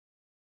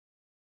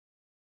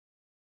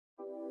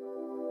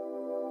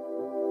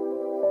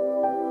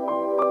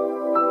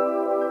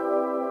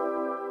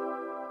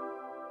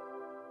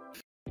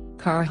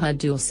Car HUD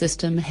Dual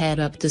System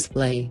Head-Up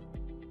Display.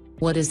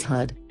 What is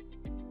HUD?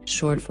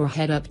 Short for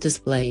Head-Up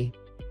Display.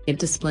 It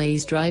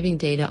displays driving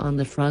data on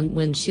the front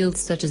windshield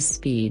such as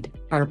speed,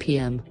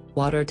 RPM,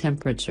 water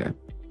temperature,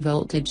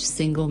 voltage,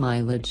 single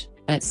mileage,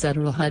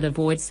 etc. HUD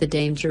avoids the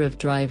danger of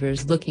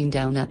drivers looking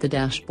down at the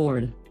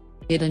dashboard.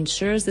 It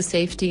ensures the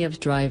safety of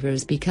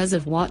drivers because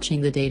of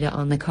watching the data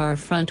on the car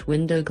front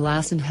window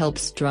glass and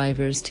helps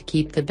drivers to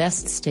keep the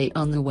best state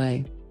on the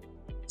way.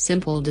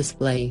 Simple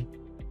display.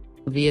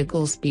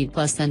 Vehicle speed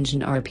plus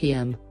engine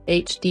RPM,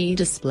 HD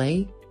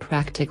display,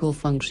 practical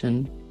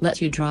function,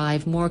 let you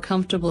drive more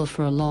comfortable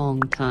for a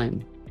long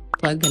time.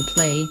 Plug and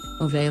play,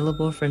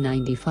 available for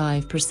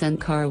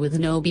 95% car with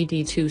an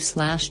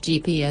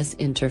OBD2/GPS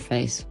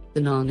interface.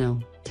 The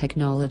Nano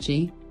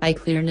technology, eye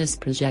clearness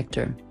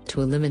projector,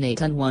 to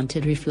eliminate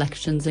unwanted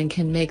reflections and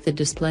can make the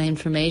display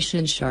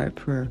information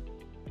sharper.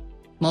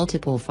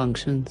 Multiple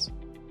functions.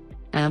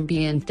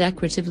 Ambient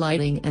decorative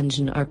lighting,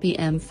 engine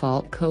RPM,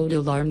 fault code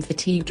alarm,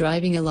 fatigue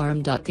driving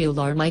alarm. The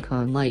alarm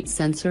icon light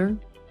sensor.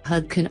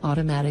 HUD can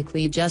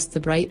automatically adjust the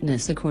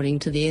brightness according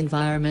to the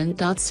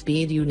environment.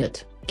 Speed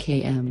unit,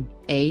 km,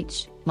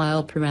 h,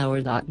 mile per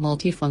hour.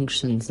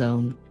 Multifunction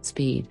zone,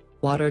 speed,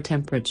 water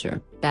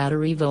temperature,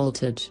 battery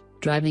voltage,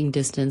 driving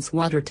distance,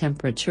 water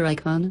temperature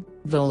icon,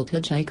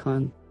 voltage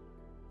icon.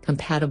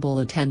 Compatible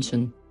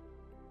attention.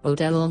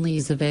 HUD only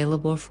is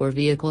available for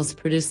vehicles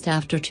produced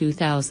after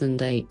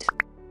 2008.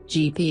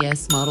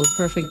 GPS model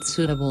perfect,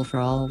 suitable for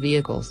all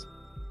vehicles.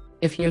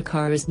 If your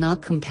car is not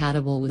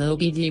compatible with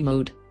OBD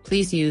mode,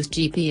 please use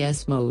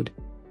GPS mode.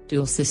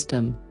 Dual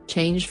system,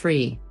 change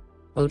free.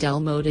 HUD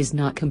mode is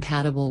not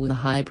compatible with a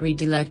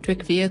hybrid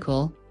electric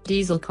vehicle,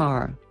 diesel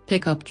car,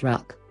 pickup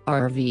truck,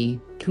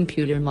 RV,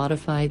 computer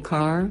modified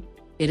car.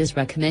 It is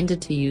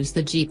recommended to use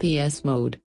the GPS mode.